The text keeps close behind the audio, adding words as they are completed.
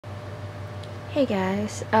Hey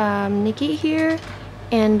guys, Nikki here,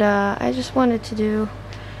 and I just wanted to do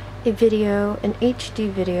a video, an HD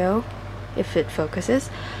video, if it focuses,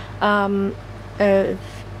 of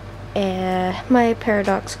my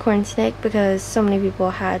Paradox Corn Snake, because so many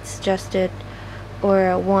people had suggested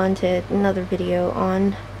or wanted another video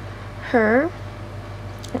on her.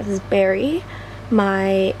 This is Berry,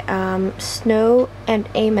 my Snow and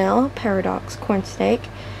Amel Paradox Corn Snake.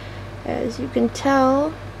 As you can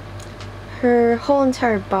tell, her whole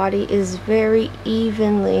entire body is very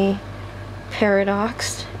evenly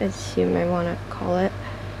paradoxed, as you may want to call it.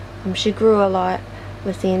 She grew a lot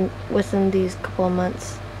within these couple of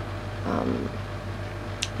months.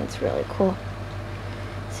 It's really cool.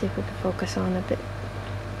 Let's see if we can focus on a bit.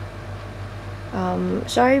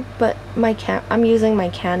 Sorry, but I'm using my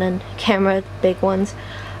Canon camera, big ones,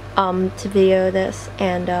 to video this,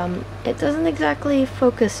 and it doesn't exactly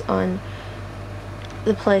focus on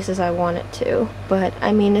the places I want it to, but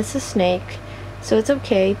I mean, it's a snake, so it's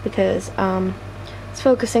okay, because it's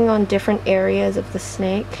focusing on different areas of the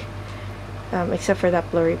snake, except for that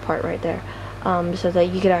blurry part right there, so that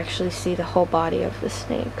you could actually see the whole body of the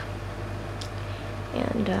snake.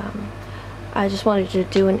 And I just wanted to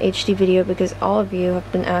do an HD video because all of you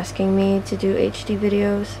have been asking me to do HD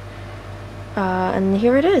videos, and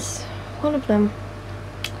here it is, one of them.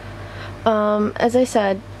 As I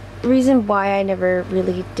said, reason why I never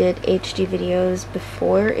really did HD videos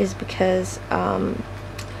before is because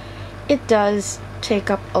it does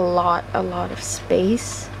take up a lot of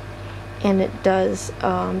space, and it does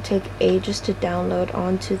take ages to download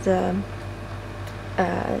onto the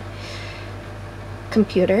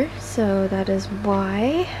computer, so that is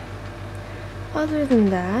why. Other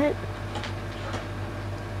than that,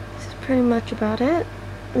 this is pretty much about it.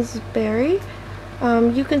 This is Berry.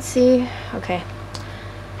 You can see, okay,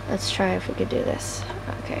 let's try if we could do this.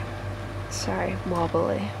 Okay, sorry,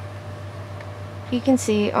 wobbly. You can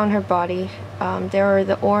see on her body, there are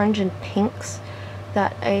the orange and pinks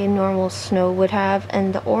that a normal snow would have,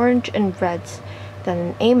 and the orange and reds that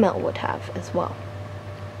an Amel would have as well.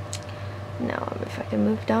 Now, if I can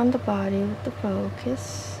move down the body with the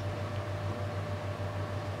focus.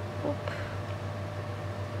 Oop.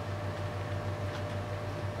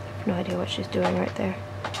 I have no idea what she's doing right there.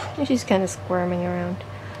 She's kind of squirming around.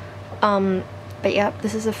 But yeah,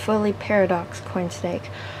 this is a fully Paradox Corn Snake.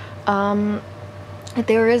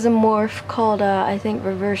 There is a morph called, I think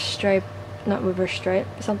reverse stripe, not reverse stripe,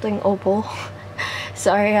 something opal.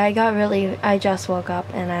 Sorry, I just woke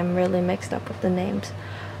up and I'm really mixed up with the names.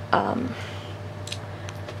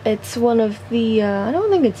 It's one of the, I don't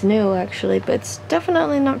think it's new actually, but it's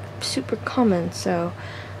definitely not super common, so,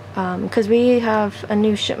 because we have a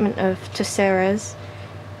new shipment of tesseras,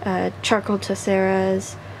 charcoal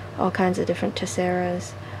tesseras, all kinds of different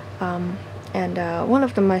tesseras, and one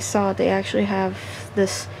of them I saw, they actually have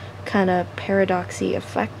this kind of paradoxy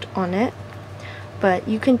effect on it, but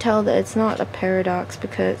you can tell that it's not a paradox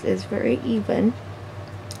because it's very even,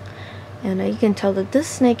 and you can tell that this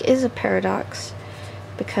snake is a paradox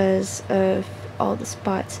because of all the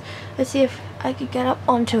spots. Let's see if I could get up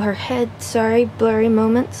onto her head. Sorry, blurry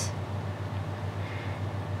moments.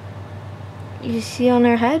 You see on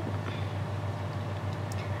her head?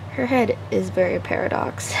 Her head is very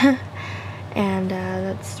paradox. And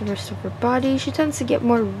that's the rest of her body. She tends to get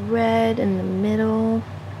more red in the middle,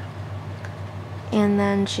 and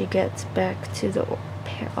then she gets back to the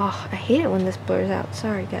oh, I hate it when this blurs out,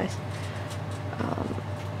 sorry guys.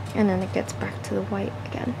 And then it gets back to the white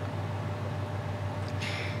again.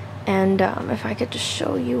 And if I could just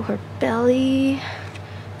show you her belly,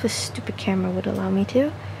 if this stupid camera would allow me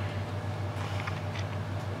to.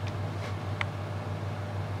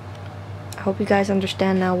 I hope you guys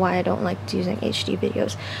understand now why I don't like using HD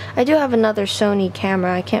videos. I do have another Sony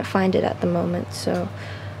camera, I can't find it at the moment, so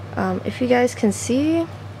if you guys can see,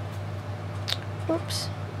 whoops,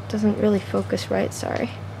 doesn't really focus right, sorry.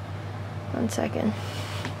 1 second.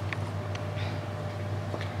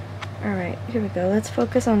 Alright, here we go, let's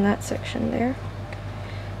focus on that section there,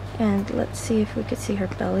 and let's see if we could see her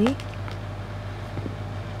belly.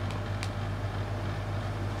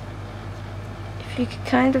 If you could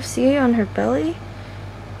kind of see on her belly,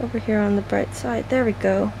 over here on the bright side, there we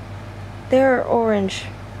go. There are orange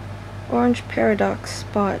paradox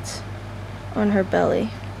spots on her belly.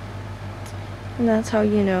 And that's how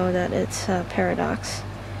you know that it's a paradox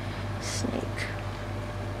snake.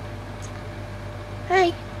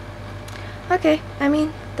 Hey! Okay, I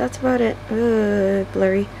mean, that's about it.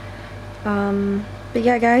 Blurry. But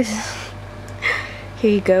yeah guys,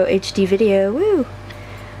 here you go, HD video, woo!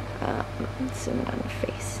 Zoom in on the face.